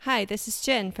Hi, this is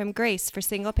Jen from Grace for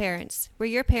Single Parents, where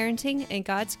your parenting and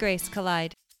God's grace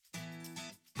collide.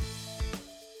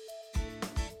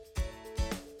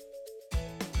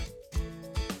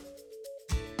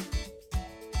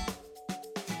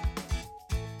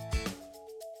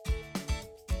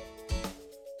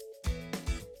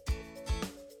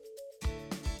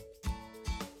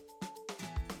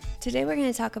 Today we're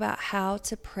going to talk about how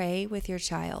to pray with your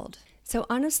child. So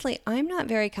honestly, I'm not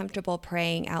very comfortable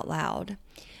praying out loud.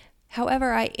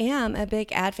 However, I am a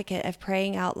big advocate of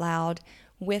praying out loud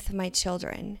with my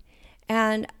children.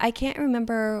 And I can't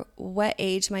remember what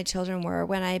age my children were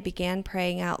when I began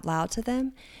praying out loud to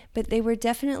them, but they were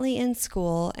definitely in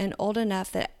school and old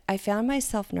enough that I found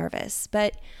myself nervous.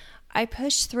 But I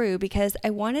pushed through because I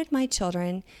wanted my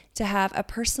children to have a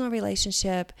personal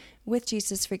relationship with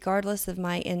Jesus regardless of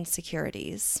my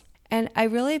insecurities. And I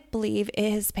really believe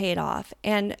it has paid off.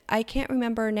 And I can't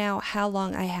remember now how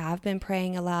long I have been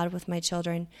praying aloud with my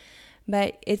children,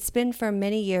 but it's been for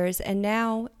many years. And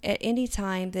now at any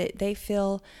time that they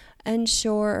feel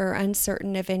unsure or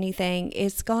uncertain of anything,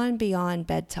 it's gone beyond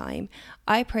bedtime.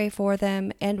 I pray for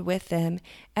them and with them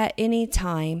at any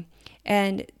time.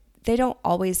 And they don't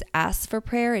always ask for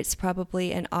prayer. It's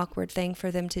probably an awkward thing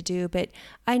for them to do, but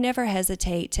I never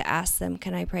hesitate to ask them,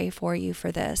 can I pray for you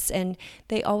for this? And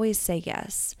they always say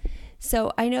yes.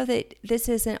 So I know that this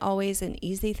isn't always an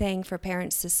easy thing for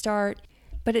parents to start,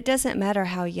 but it doesn't matter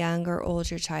how young or old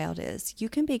your child is. You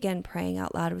can begin praying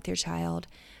out loud with your child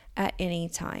at any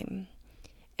time.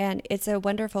 And it's a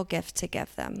wonderful gift to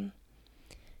give them.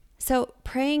 So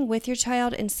praying with your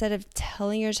child instead of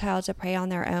telling your child to pray on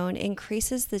their own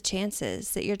increases the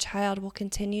chances that your child will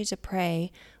continue to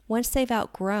pray once they've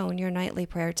outgrown your nightly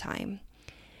prayer time.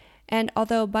 And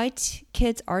although my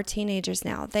kids are teenagers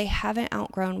now, they haven't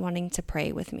outgrown wanting to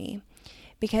pray with me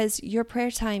because your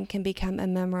prayer time can become a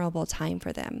memorable time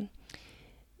for them.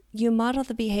 You model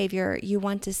the behavior you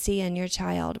want to see in your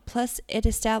child, plus it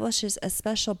establishes a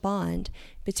special bond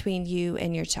between you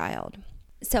and your child.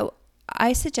 So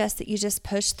I suggest that you just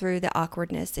push through the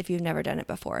awkwardness if you've never done it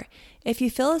before. If you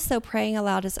feel as though praying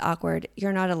aloud is awkward,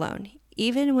 you're not alone.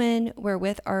 Even when we're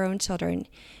with our own children,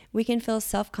 we can feel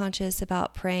self-conscious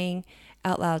about praying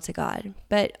out loud to God.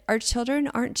 But our children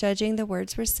aren't judging the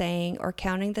words we're saying or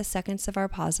counting the seconds of our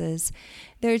pauses.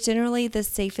 They're generally the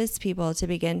safest people to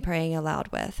begin praying aloud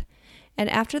with. And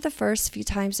after the first few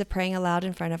times of praying aloud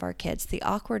in front of our kids, the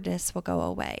awkwardness will go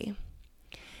away.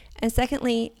 And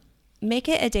secondly, make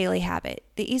it a daily habit.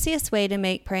 The easiest way to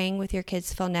make praying with your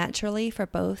kids feel naturally for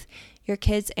both your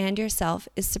kids and yourself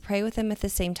is to pray with them at the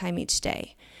same time each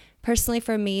day. Personally,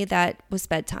 for me, that was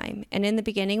bedtime. And in the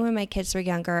beginning, when my kids were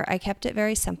younger, I kept it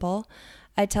very simple.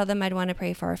 I'd tell them I'd want to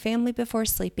pray for our family before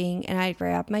sleeping, and I'd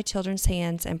grab my children's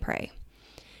hands and pray.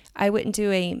 I wouldn't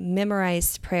do a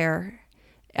memorized prayer.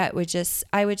 I would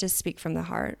just speak from the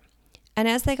heart. And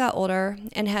as they got older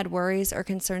and had worries or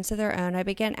concerns of their own, I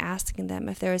began asking them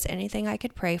if there was anything I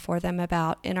could pray for them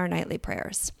about in our nightly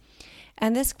prayers.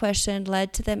 And this question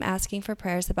led to them asking for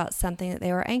prayers about something that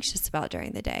they were anxious about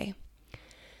during the day.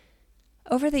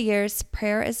 Over the years,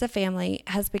 prayer as a family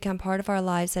has become part of our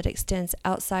lives that extends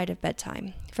outside of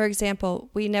bedtime. For example,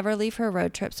 we never leave for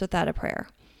road trips without a prayer.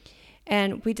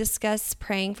 And we discuss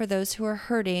praying for those who are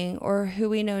hurting or who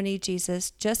we know need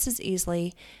Jesus just as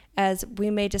easily as we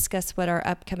may discuss what our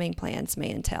upcoming plans may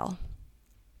entail.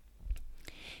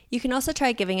 You can also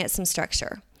try giving it some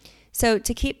structure. So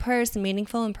to keep prayers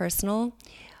meaningful and personal,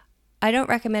 I don't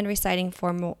recommend reciting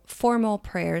formal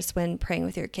prayers when praying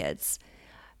with your kids.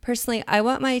 Personally, I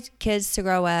want my kids to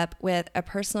grow up with a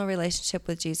personal relationship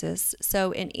with Jesus.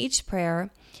 So in each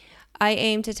prayer, I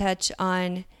aim to touch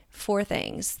on 4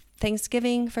 things: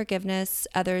 thanksgiving, forgiveness,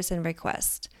 others, and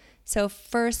request. So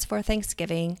first, for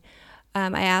Thanksgiving,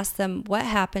 I ask them what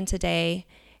happened today,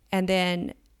 and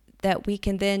then that we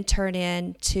can then turn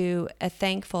into a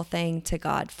thankful thing to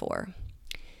God for.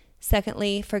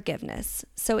 Secondly, forgiveness.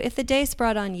 So if the day's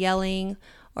brought on yelling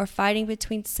or fighting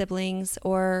between siblings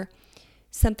or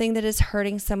something that is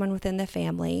hurting someone within the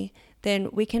family, then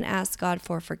we can ask God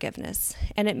for forgiveness.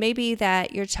 And it may be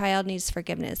that your child needs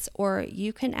forgiveness, or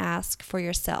you can ask for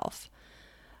yourself.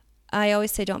 I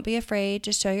always say, don't be afraid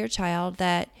to show your child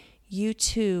that you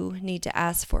too need to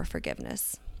ask for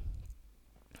forgiveness.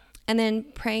 And then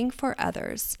praying for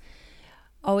others.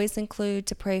 Always include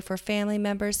to pray for family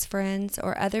members, friends,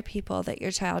 or other people that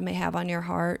your child may have on your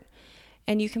heart.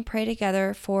 And you can pray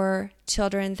together for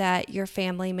children that your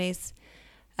family may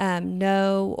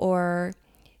know, or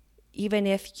even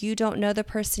if you don't know the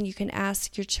person, you can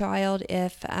ask your child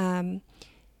if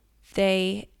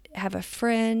they have a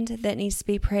friend that needs to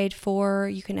be prayed for,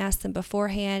 you can ask them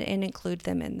beforehand and include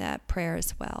them in that prayer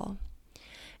as well.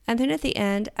 And then at the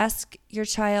end, ask your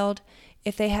child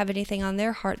if they have anything on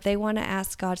their heart they want to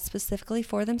ask God specifically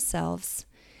for themselves.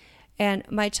 And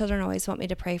my children always want me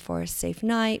to pray for a safe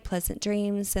night, pleasant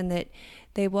dreams, and that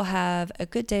they will have a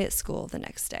good day at school the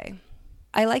next day.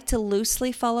 I like to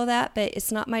loosely follow that, but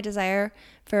it's not my desire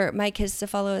for my kids to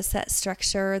follow a set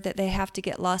structure that they have to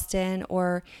get lost in,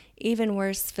 or even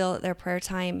worse, feel that their prayer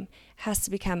time has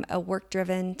to become a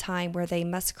work-driven time where they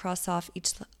must cross off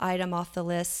each item off the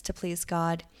list to please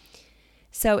God.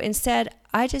 So instead,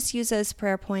 I just use those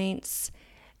prayer points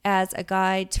as a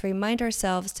guide to remind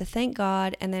ourselves to thank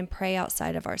God and then pray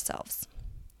outside of ourselves.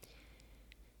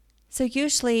 So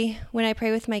usually when I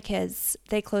pray with my kids,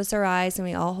 they close their eyes and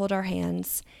we all hold our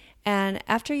hands. And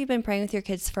after you've been praying with your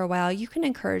kids for a while, you can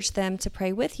encourage them to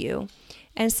pray with you.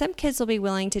 And some kids will be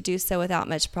willing to do so without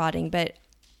much prodding, but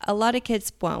a lot of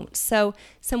kids won't. So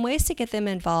some ways to get them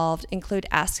involved include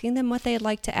asking them what they'd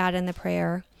like to add in the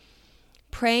prayer,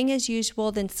 praying as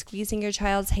usual, then squeezing your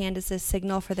child's hand as a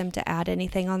signal for them to add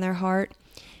anything on their heart.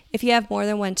 If you have more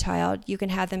than one child, you can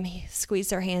have them squeeze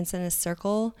their hands in a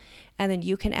circle, and then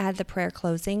you can add the prayer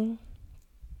closing.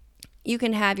 You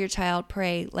can have your child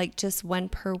pray like just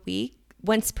once per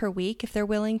week if they're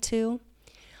willing to.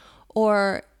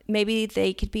 Or maybe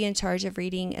they could be in charge of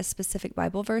reading a specific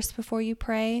Bible verse before you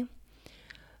pray.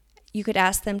 You could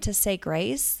ask them to say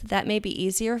grace. That may be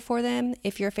easier for them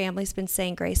if your family's been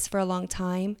saying grace for a long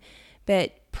time,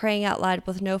 but praying out loud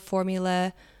with no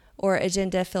formula or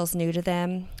agenda feels new to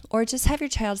them. Or just have your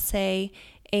child say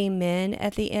amen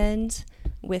at the end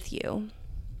with you.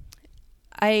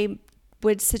 I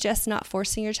would suggest not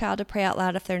forcing your child to pray out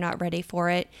loud if they're not ready for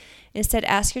it. Instead,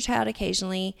 ask your child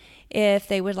occasionally if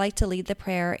they would like to lead the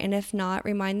prayer, and if not,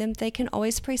 remind them they can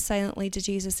always pray silently to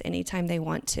Jesus anytime they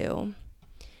want to.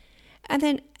 And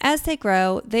then as they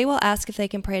grow, they will ask if they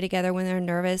can pray together when they're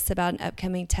nervous about an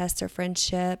upcoming test or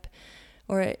friendship,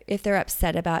 or if they're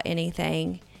upset about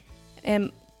anything.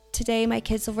 And today my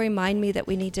kids will remind me that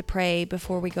we need to pray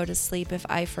before we go to sleep if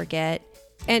I forget.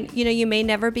 And you may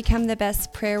never become the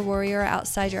best prayer warrior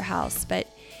outside your house, but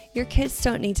your kids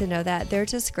don't need to know that. They're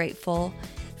just grateful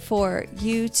for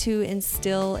you to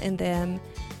instill in them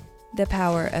the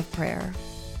power of prayer.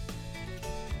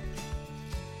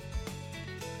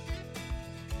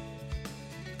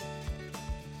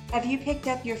 Have you picked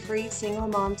up your free Single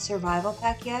Mom Survival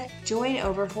Pack yet? Join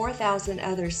over 4,000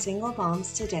 other single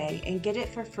moms today and get it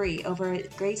for free over at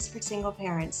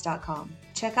graceforsingleparents.com.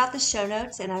 Check out the show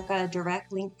notes and I've got a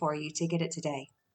direct link for you to get it today.